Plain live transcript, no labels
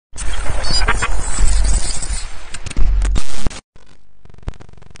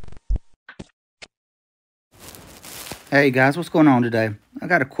Hey guys, what's going on today? I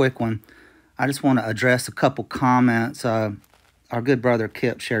got a quick one. I just want to address a couple comments. Our good brother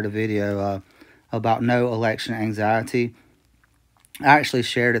Kip shared a video about no election anxiety. I actually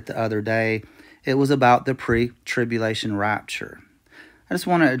shared it the other day. It was about the pre-tribulation rapture. I just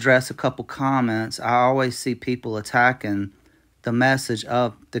want to address a couple comments. I always see people attacking the message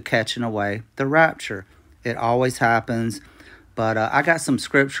of the catching away, the rapture. It always happens. But I got some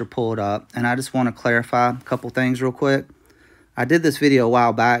scripture pulled up, and I just want to clarify a couple things real quick. I did this video a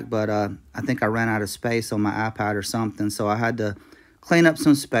while back, but I think I ran out of space on my iPad or something, so I had to clean up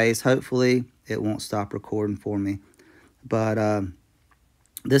some space. Hopefully, it won't stop recording for me. But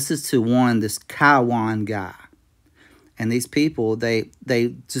this is to this Kaiwan guy. And these people, they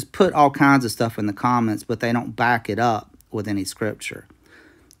just put all kinds of stuff in the comments, but they don't back it up with any scripture.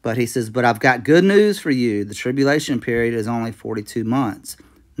 But he says, but I've got good news for you. The tribulation period is only 42 months,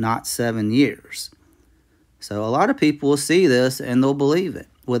 not 7 years. So a lot of people will see this and they'll believe it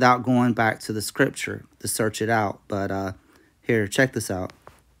without going back to the scripture to search it out. But here, check this out.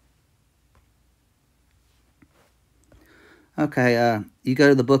 Okay, you go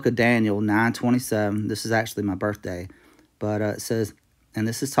to the book of Daniel 9:27. This is actually my birthday. But it says, and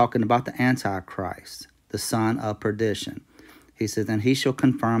this is talking about the Antichrist, the son of perdition. He says, and he shall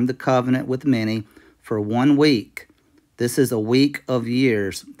confirm the covenant with many for 1 week. This is a week of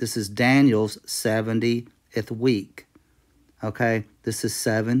years. This is Daniel's 70th week. Okay, this is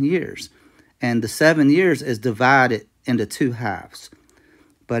 7 years. And the 7 years is divided into 2 halves.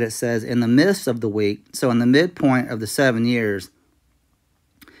 But it says, in the midst of the week, so in the midpoint of the 7 years,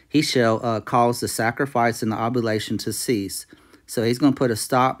 he shall cause the sacrifice and the oblation to cease. So he's going to put a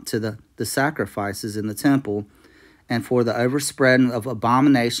stop to the sacrifices in the temple. And for the overspreading of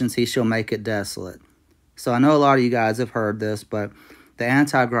abominations, he shall make it desolate. So I know a lot of you guys have heard this, but the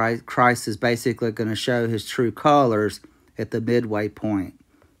Antichrist is basically going to show his true colors at the midway point.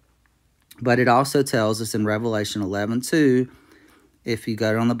 But it also tells us in Revelation 11:2, if you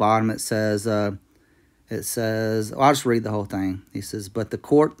go on the bottom, it says, well, I'll just read the whole thing. He says, but the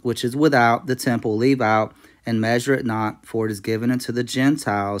court which is without the temple leave out, and measure it not, for it is given unto the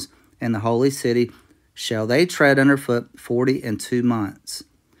Gentiles, and the holy city shall they tread underfoot 42 months.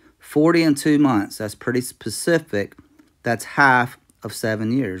 42 months, that's pretty specific. That's half of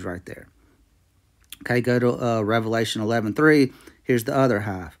 7 years right there. Okay, go to Revelation 11:3. Here's the other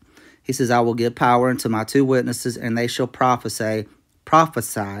half. He says, I will give power unto my 2 witnesses, and they shall prophesy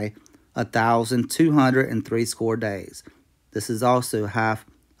 1,260 days. This is also half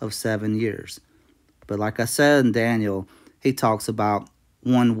of 7 years. But like I said in Daniel, he talks about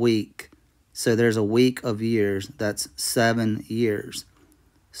 1 week. So there's a week of years. That's 7 years.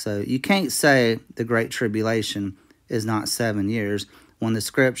 So you can't say the Great Tribulation is not 7 years when the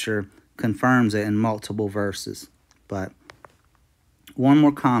scripture confirms it in multiple verses. But one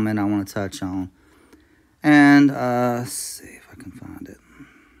more comment I want to touch on. And let's see if I can find it.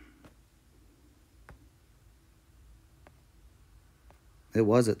 It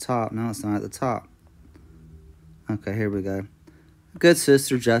was at top. No, it's not at the top. Okay, here we go. Good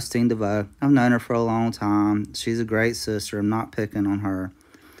sister, Justine DeVoe. I've known her for a long time. She's a great sister. I'm not picking on her.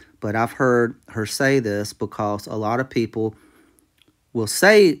 But I've heard her say this because a lot of people will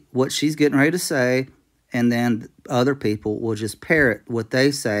say what she's getting ready to say, and then other people will just parrot what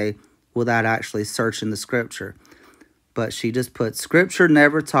they say without actually searching the scripture. But she just put, scripture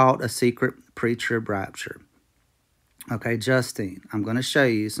never taught a secret pre-trib rapture. Okay, Justine, I'm going to show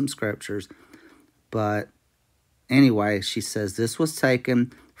you some scriptures. But anyway, she says this was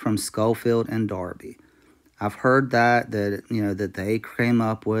taken from Scofield and Darby. I've heard that they came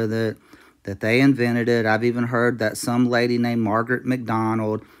up with it, that they invented it. I've even heard that some lady named Margaret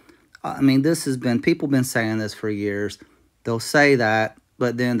McDonald. I mean, people been saying this for years. They'll say that,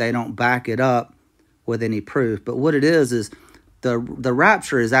 but then they don't back it up with any proof. But what it is the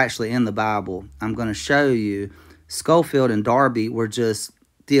rapture is actually in the Bible. I'm going to show you. Scofield and Darby were just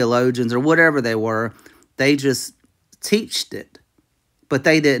theologians or whatever they were. They just teached it, but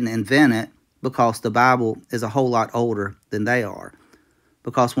they didn't invent it because the Bible is a whole lot older than they are.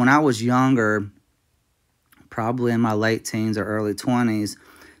 Because when I was younger, probably in my late teens or early 20s,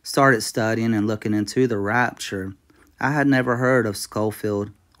 started studying and looking into the rapture, I had never heard of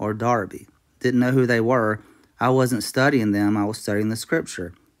Scofield or Darby. Didn't know who they were. I wasn't studying them. I was studying the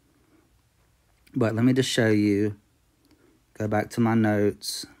scripture. But let me just show you. Go back to my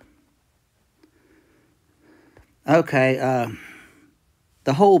notes. Okay,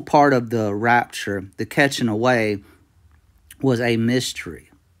 the whole part of the rapture, the catching away, was a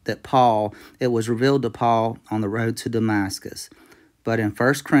mystery that it was revealed to Paul on the road to Damascus. But in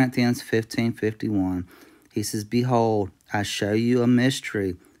 1 Corinthians 15:51, He says, behold, I show you a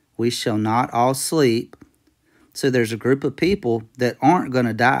mystery. We shall not all sleep. So there's a group of people that aren't going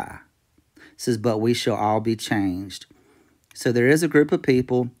to die. It says, but we shall all be changed. So there is a group of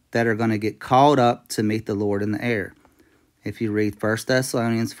people that are going to get called up to meet the Lord in the air. If you read 1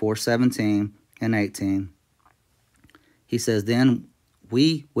 Thessalonians 4:17 and 18, he says, then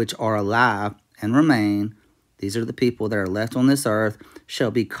we which are alive and remain, these are the people that are left on this earth,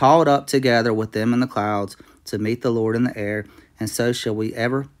 shall be called up together with them in the clouds to meet the Lord in the air, and so shall we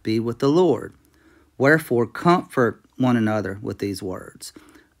ever be with the Lord. Wherefore, comfort one another with these words.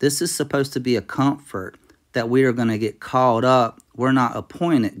 This is supposed to be a comfort that we are going to get called up. We're not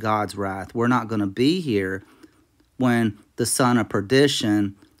appointed God's wrath. We're not going to be here when the son of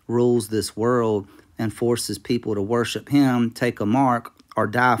perdition rules this world and forces people to worship him, take a mark, or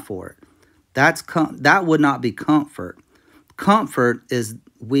die for it. That would not be comfort. Comfort is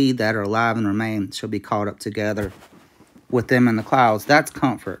we that are alive and remain shall be caught up together with them in the clouds. That's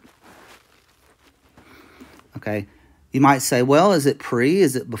comfort. Okay, you might say, well, is it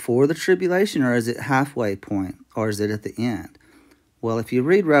before the tribulation, or is it halfway point, or is it at the end? Well, if you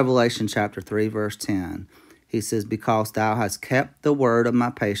read Revelation chapter 3, verse 10, he says, because thou hast kept the word of my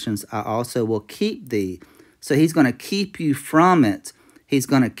patience, I also will keep thee. So he's going to keep you from it. He's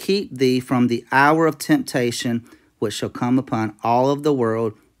going to keep thee from the hour of temptation, which shall come upon all of the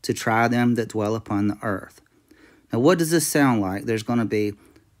world to try them that dwell upon the earth. Now, what does this sound like? There's going to be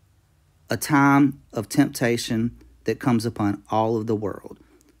a time of temptation that comes upon all of the world.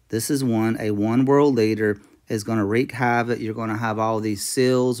 This is a one world leader is going to wreak havoc. You're going to have all these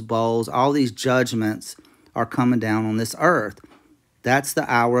seals, bowls, all these judgments are coming down on this earth. That's the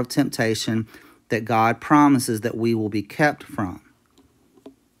hour of temptation that God promises that we will be kept from.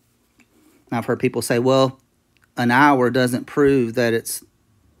 Now, I've heard people say, well, an hour doesn't prove that it's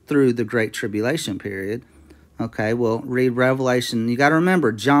through the Great Tribulation period. Okay, well, read Revelation. You got to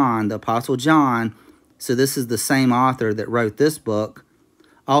remember, John, the Apostle John, so this is the same author that wrote this book,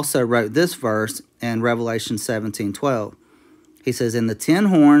 also wrote this verse in Revelation 17:12. He says, and the 10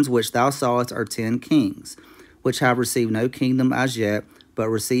 horns which thou sawest are 10 kings, which have received no kingdom as yet, but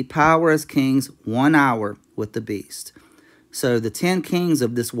receive power as kings 1 hour with the beast. So the 10 kings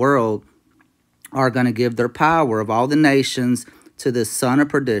of this world are going to give their power of all the nations to this son of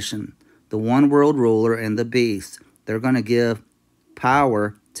perdition, the one world ruler and the beast. They're going to give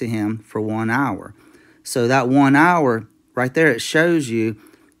power to him for 1 hour. So that 1 hour right there, it shows you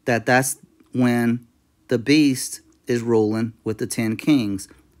that that's when the beast is ruling with the 10 kings.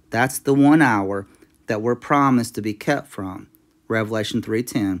 That's the 1 hour that we're promised to be kept from. Revelation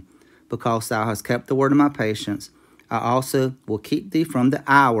 3:10. Because thou hast kept the word of my patience, I also will keep thee from the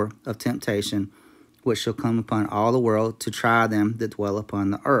hour of temptation, which shall come upon all the world to try them that dwell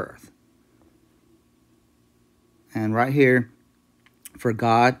upon the earth. And right here, for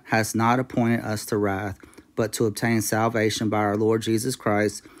God has not appointed us to wrath, but to obtain salvation by our Lord Jesus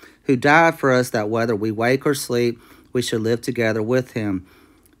Christ, who died for us, that whether we wake or sleep, we should live together with him.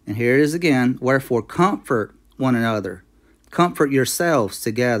 And here it is again, wherefore comfort one another. Comfort yourselves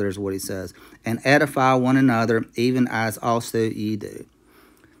together is what he says, and edify one another, even as also ye do.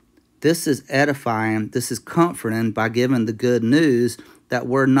 This is edifying, this is comforting by giving the good news that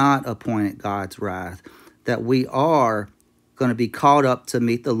we're not appointed God's wrath, that we are going to be called up to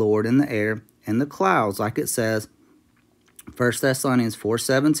meet the Lord in the air, in the clouds, like it says, 1 Thessalonians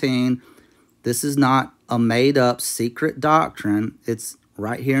 4:17. This is not a made-up secret doctrine. It's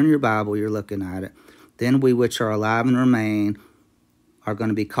right here in your Bible. You're looking at it. Then we which are alive and remain are going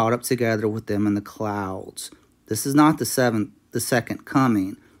to be caught up together with them in the clouds. This is not the second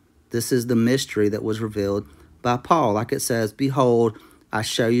coming. This is the mystery that was revealed by Paul. Like it says, behold, I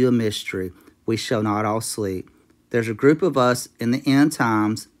show you a mystery. We shall not all sleep. There's a group of us in the end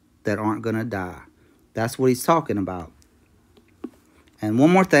times that aren't going to die. That's what he's talking about. And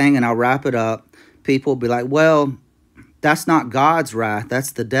one more thing, and I'll wrap it up. People will be like, well, that's not God's wrath.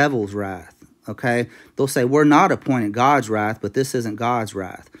 That's the devil's wrath. Okay? They'll say, we're not appointed God's wrath, but this isn't God's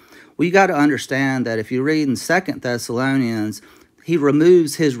wrath. Well, you got to understand that if you read in 2 Thessalonians, he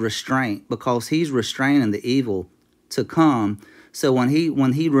removes his restraint because he's restraining the evil to come. So when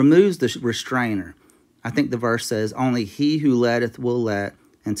he removes the restrainer, I think the verse says, only he who letteth will let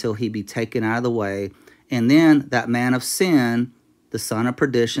until he be taken out of the way. And then that man of sin, the son of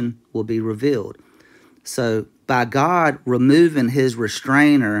perdition, will be revealed. So by God removing his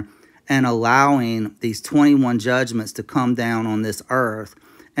restrainer and allowing these 21 judgments to come down on this earth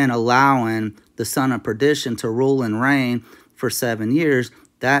and allowing the son of perdition to rule and reign for 7 years,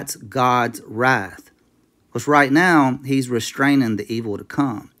 that's God's wrath. Because right now, he's restraining the evil to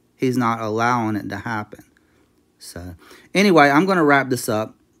come. He's not allowing it to happen. So anyway, I'm going to wrap this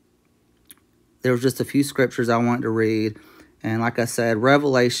up. There was just a few scriptures I wanted to read. And like I said,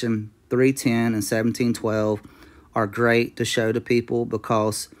 Revelation 3:10 and 17:12 are great to show to people,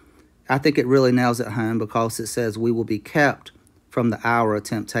 because I think it really nails it home, because it says we will be kept from the hour of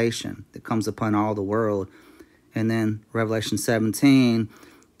temptation that comes upon all the world. And then Revelation 17,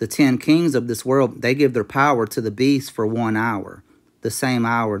 the 10 kings of this world, they give their power to the beast for 1 hour, the same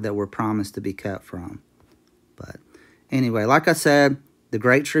hour that we're promised to be kept from. But anyway, like I said, the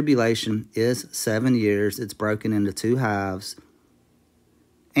Great Tribulation is 7 years. It's broken into 2 halves.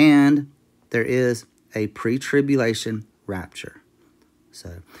 And there is a pre-tribulation rapture.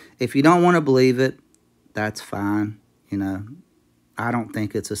 So if you don't want to believe it, that's fine. You know, I don't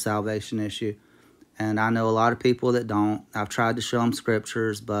think it's a salvation issue. And I know a lot of people that don't. I've tried to show them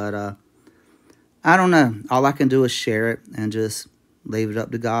scriptures, but I don't know. All I can do is share it and just leave it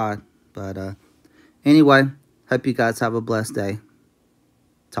up to God. But anyway, hope you guys have a blessed day.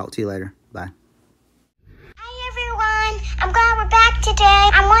 Talk to you later. Bye. Hi everyone, I'm glad we're back today.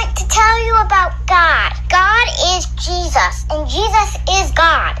 I want to tell you about God. God is Jesus, and Jesus is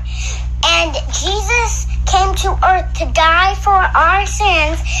God. And Jesus came to earth to die for our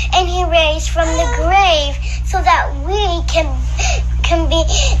sins, and he raised from the grave so that we can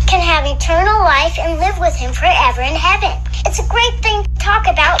have eternal life and live with him forever in heaven. It's a great thing to talk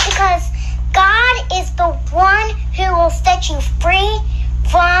about, because God is the one who will set you free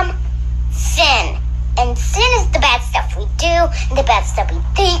from sin. And sin is the bad stuff we do, and the bad stuff we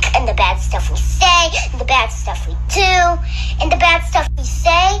think, and the bad stuff we say, and the bad stuff we do, and the bad stuff we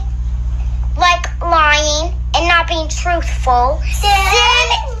say, like lying and not being truthful. Sin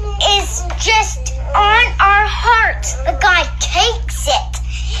is just on our hearts, but God takes it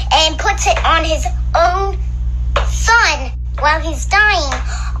and puts it on his own Son while he's dying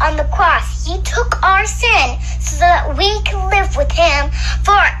on the cross. He took our sin so that we can live with him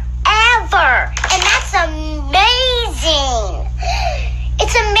forever. And that's amazing.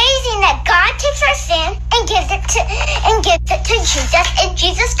 It's amazing that God takes our sin and gives it to Jesus, and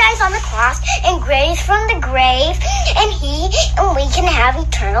Jesus dies on the cross and raised from the grave, and we can have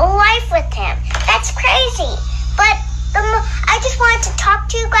eternal life with him. That's crazy. But I just wanted to talk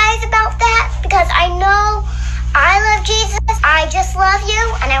to you guys about that, because I know I love Jesus. I just love you,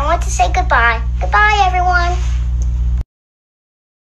 and I want to say goodbye. Goodbye, everyone.